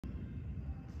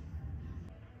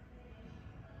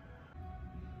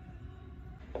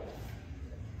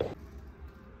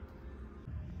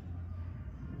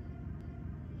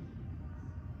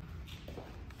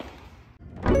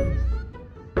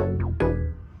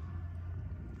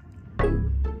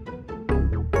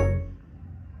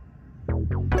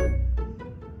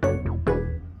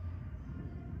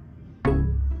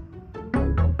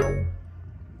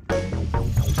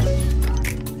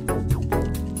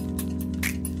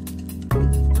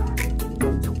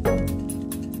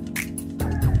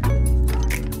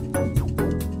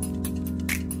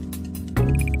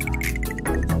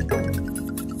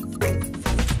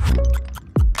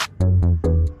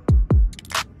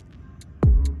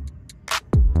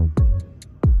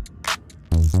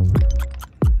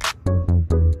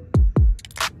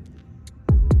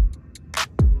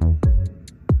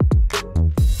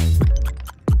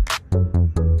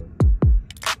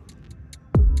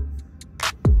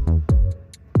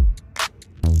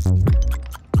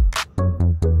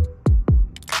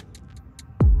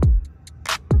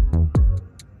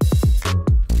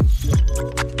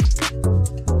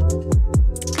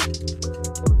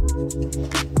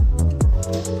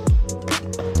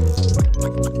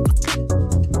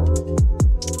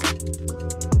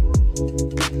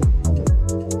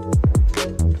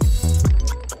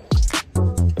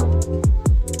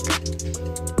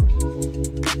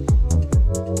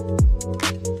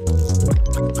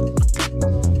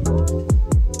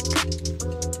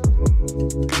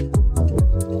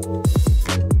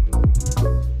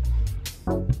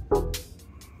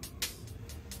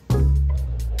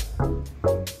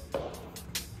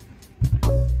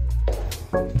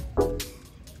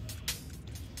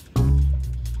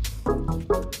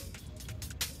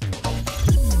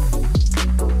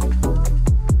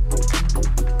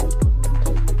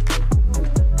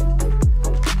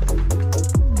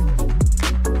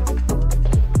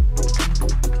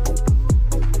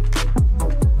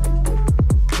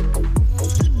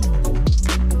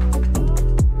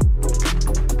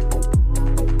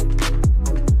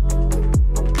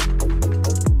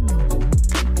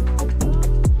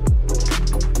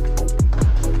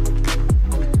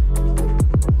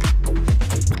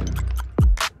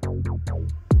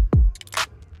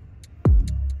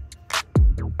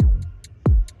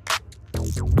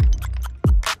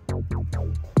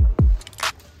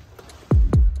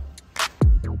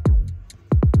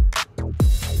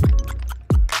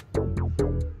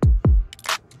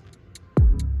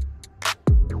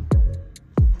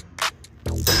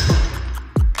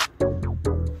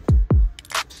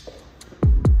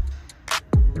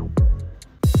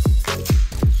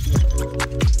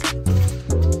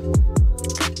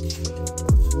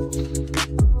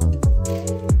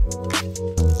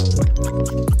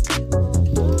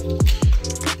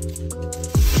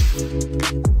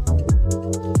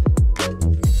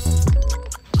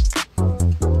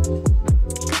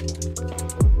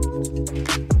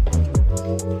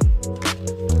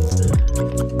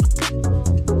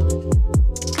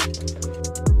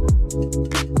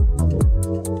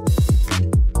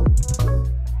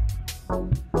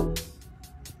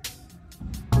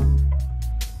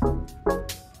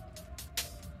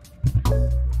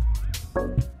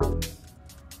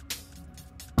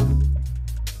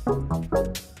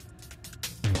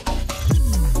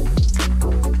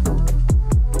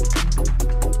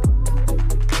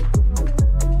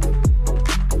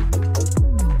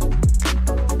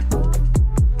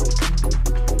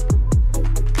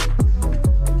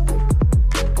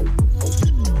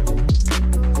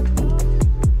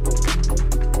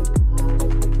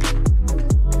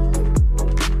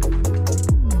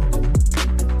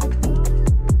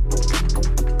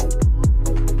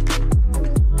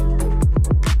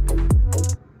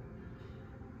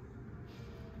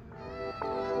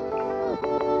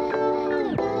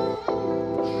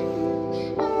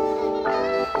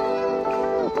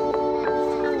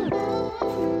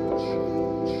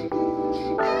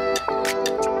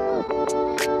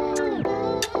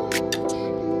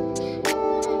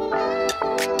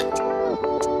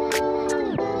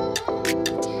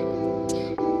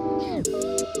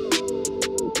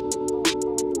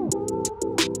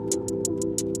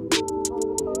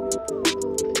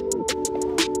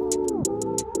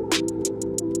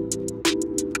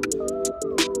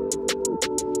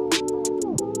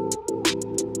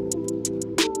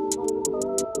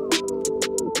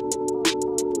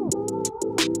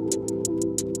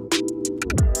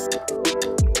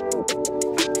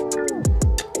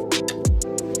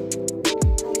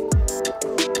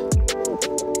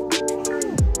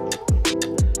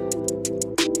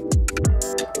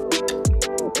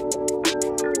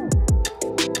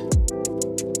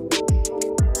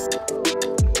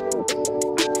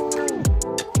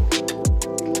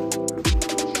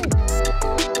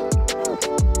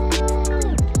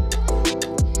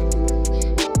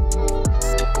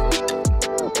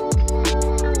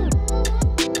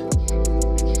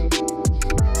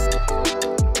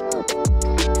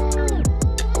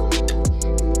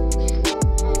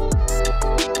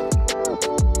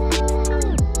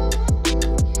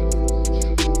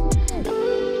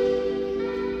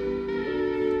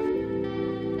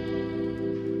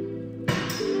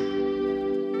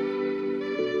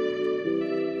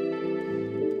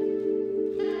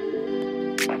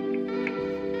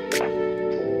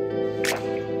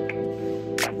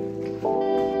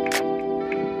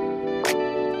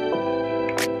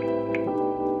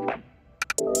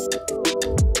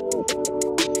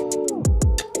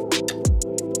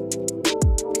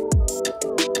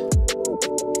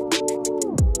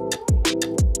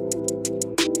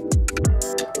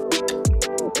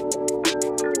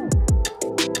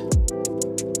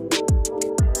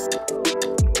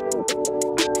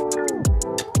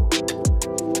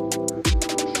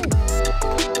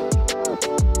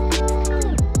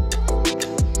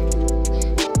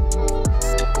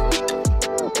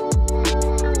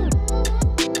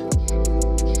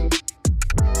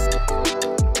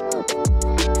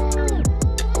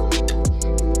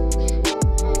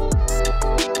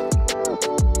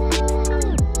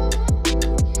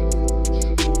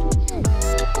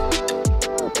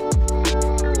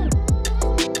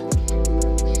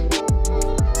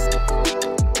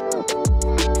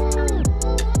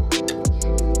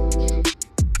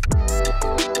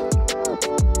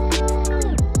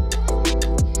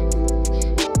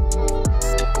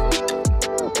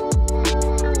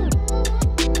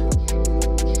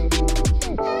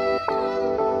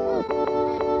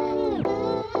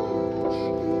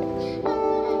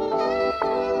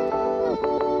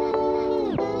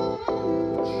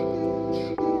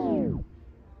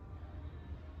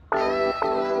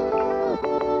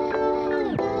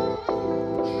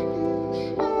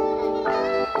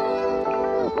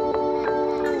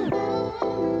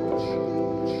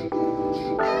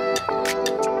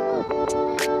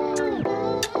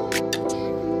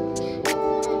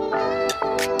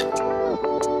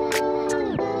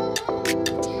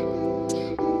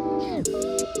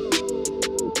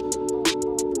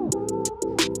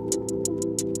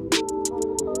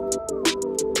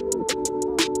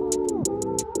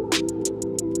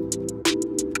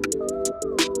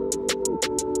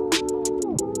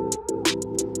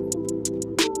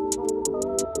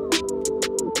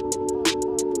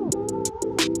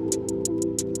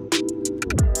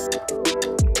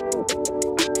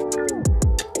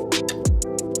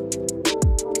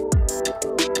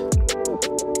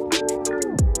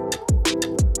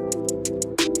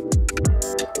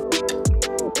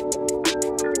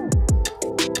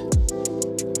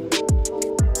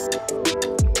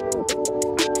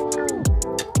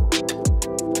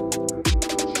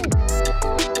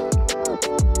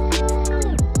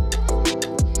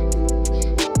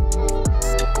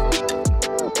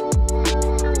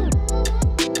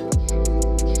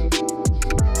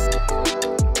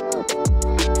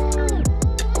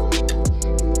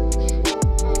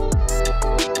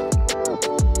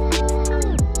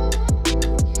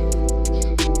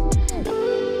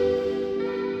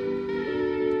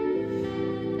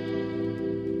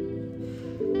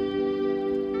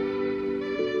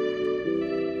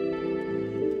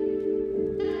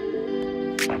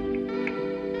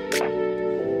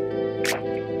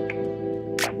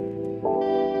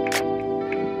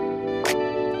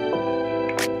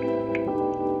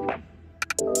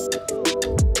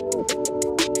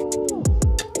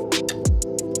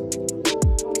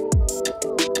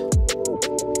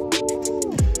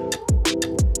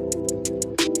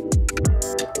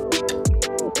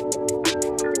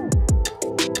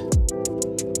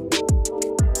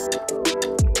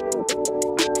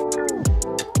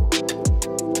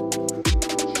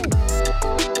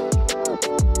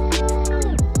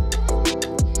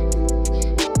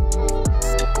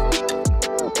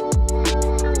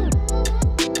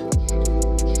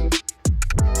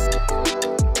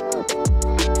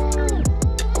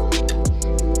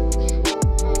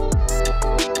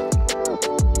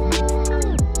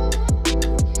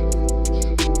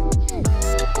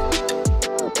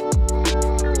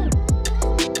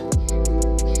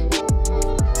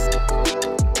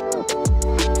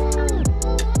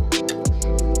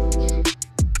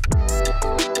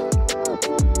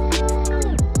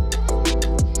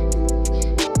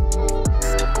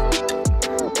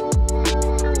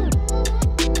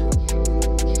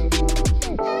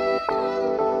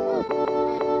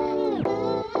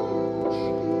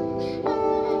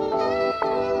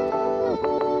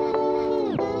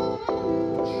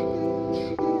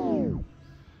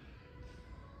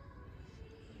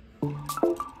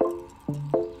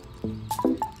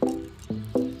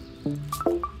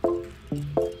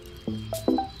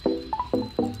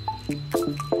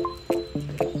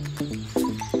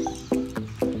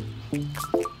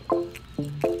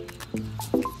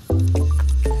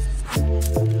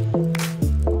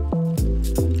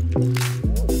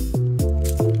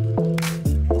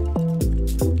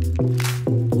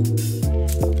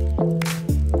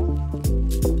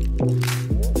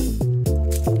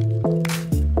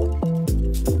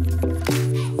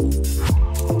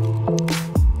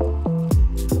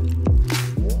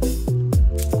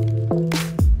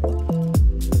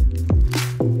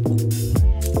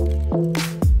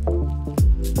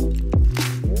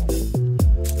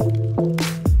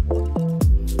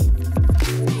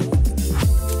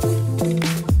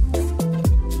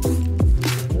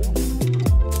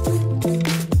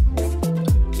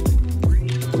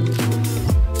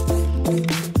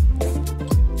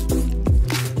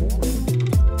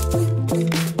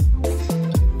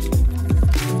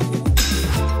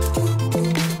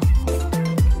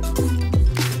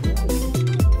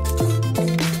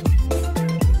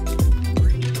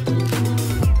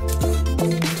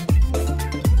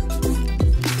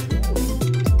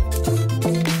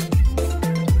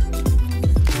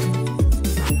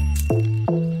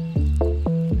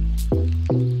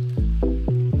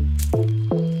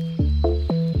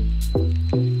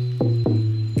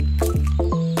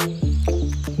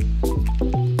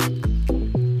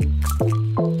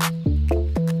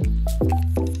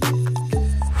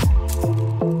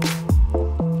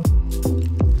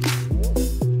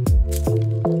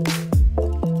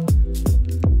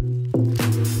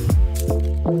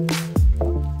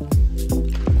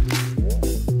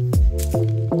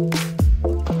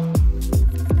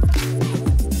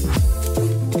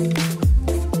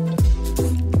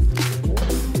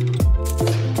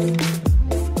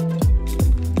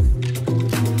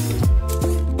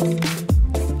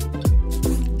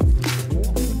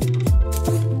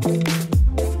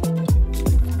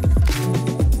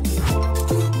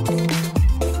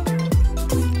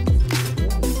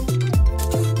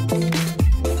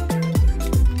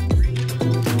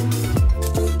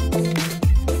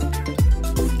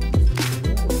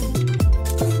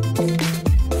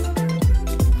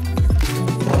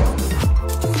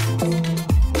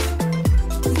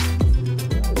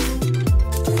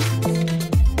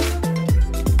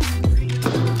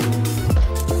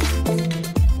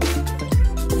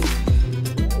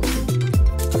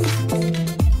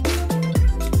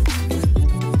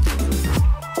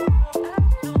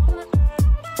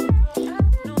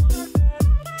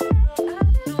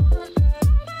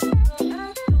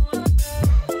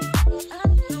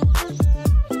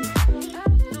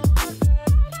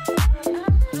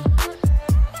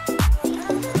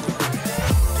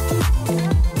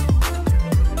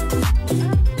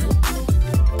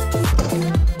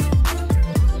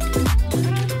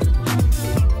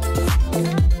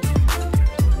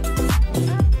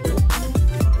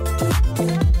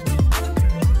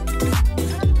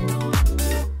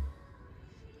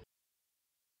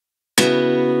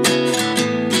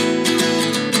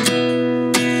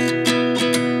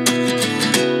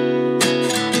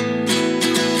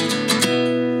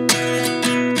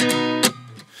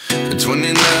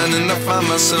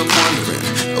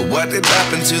did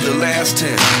happen to the last 10?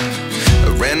 I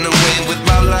ran away with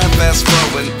my life, fast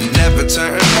forward, never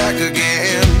turn back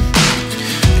again.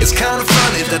 It's kind of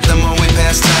funny that the more we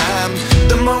pass time,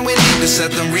 the more we need to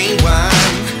set the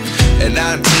rewind. And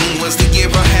 19 was the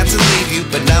year I had to leave you,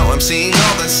 but now I'm seeing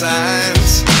all the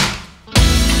signs.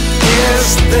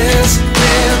 Is this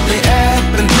really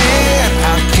happening?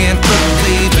 I can't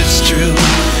believe it's true.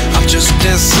 I'm just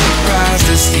as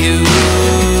surprised as you.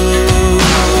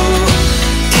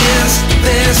 Is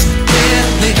this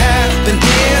really happening?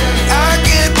 I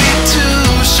can't be too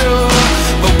sure,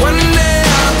 but one day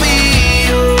I'll be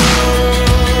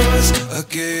yours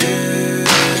again.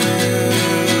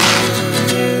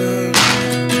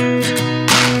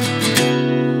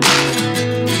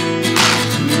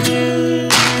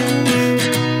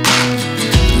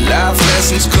 Life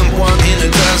lessons come one in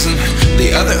a dozen.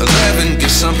 The other 11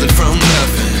 give something from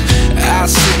nothing. I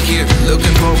sit here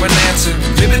looking for an answer.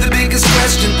 Maybe the biggest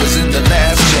question was in the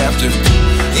last chapter.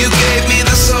 You gave me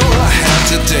the soul I have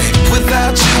today.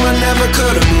 Without you I never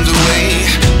could have moved away.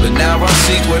 But now I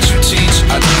see what you teach.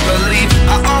 I do believe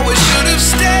I always should have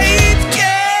stayed.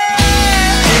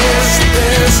 Yeah. Is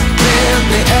this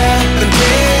really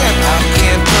happening? I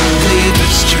can't believe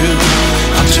it's true.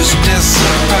 I'm just as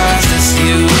surprised as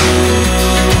you.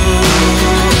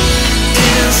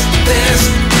 Is this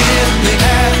really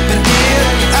happening?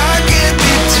 I can't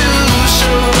be too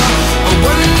sure, but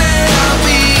one day I'll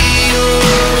be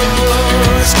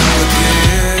yours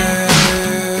again.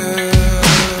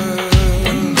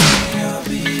 One day I'll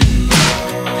be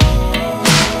yours.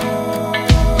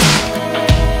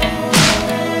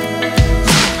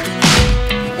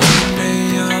 One day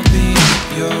I'll be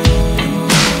yours.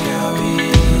 I'll be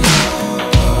yours.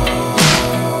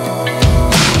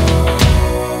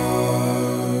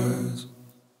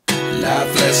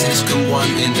 Life lessons come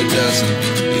one in a dozen.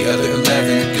 The other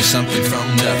 11 give something from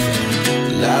nothing.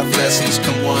 Life lessons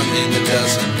come one in a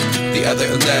dozen. The other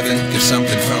 11 give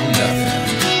something from nothing.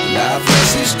 Life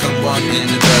lessons come one in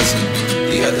a dozen.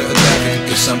 The other 11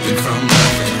 give something from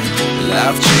nothing.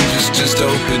 Life changes just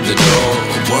open the door.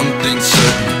 One thing's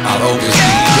certain, I'll always be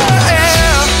yours.